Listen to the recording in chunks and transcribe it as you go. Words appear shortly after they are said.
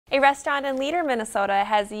A restaurant in Leader, Minnesota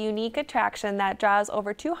has a unique attraction that draws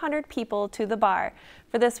over 200 people to the bar.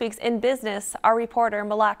 For this week's In Business, our reporter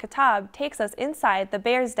Malak Katab takes us inside the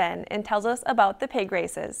Bear's Den and tells us about the pig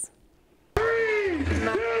races. 3, 2,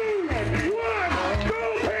 1,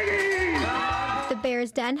 go piggies! The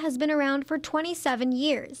Bear's Den has been around for 27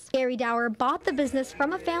 years. Gary Dower bought the business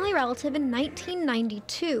from a family relative in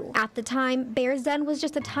 1992. At the time, Bear's Den was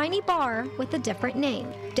just a tiny bar with a different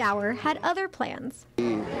name. Dower had other plans.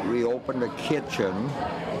 We opened a kitchen,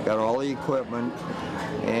 got all the equipment,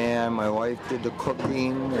 and my wife did the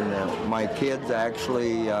cooking, and my kids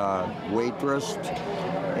actually waitressed,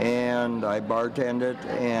 and I bartended,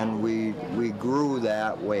 and we grew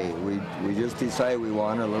that way. We just decided we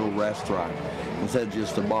wanted a little restaurant instead of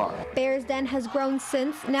just a bar. Bear's Den has grown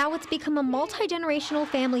since. Now it's become a multi-generational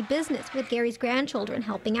family business with Gary's grandchildren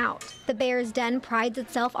helping out. The Bear's Den prides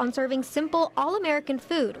itself on serving simple, all-American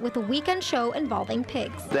food with a weekend show involving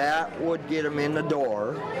pigs. That would get them in the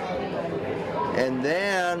door, and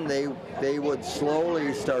then they would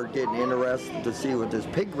slowly start getting interested to see what this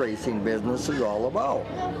pig racing business is all about.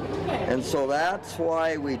 And so that's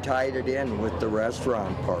why we tied it in with the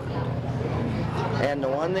restaurant part. And the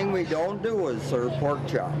one thing we don't do is serve pork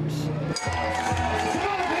chops.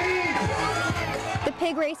 The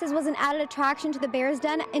pig races was an added attraction to the Bear's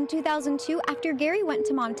Den in 2002 after Gary went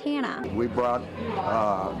to Montana. We brought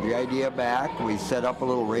the idea back. We set up a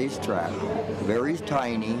little racetrack, very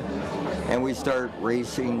tiny, and we start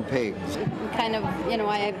racing pigs. Kind of,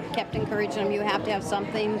 I kept encouraging them, you have to have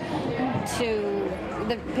something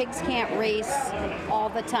the pigs can't race all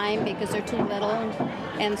the time because they're too little,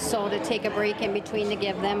 and so to take a break in between to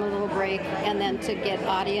give them a little break and then to get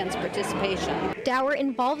audience participation. Dower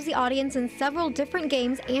involves the audience in several different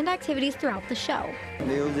games and activities throughout the show.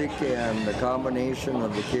 Music and the combination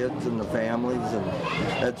of the kids and the families, and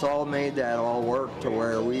that's all made that all work to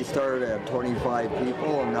where we started at 25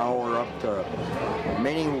 people and now we're up to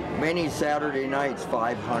many Saturday nights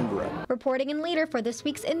 500. Reporting in Leader for this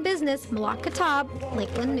week's In Business, Malak Katab,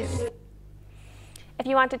 Lakeland News. If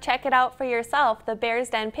you want to check it out for yourself, the Bear's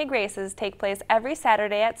Den pig races take place every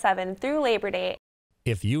Saturday at 7 through Labor Day.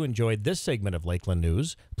 If you enjoyed this segment of Lakeland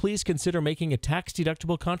News, please consider making a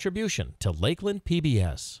tax-deductible contribution to Lakeland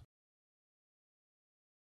PBS.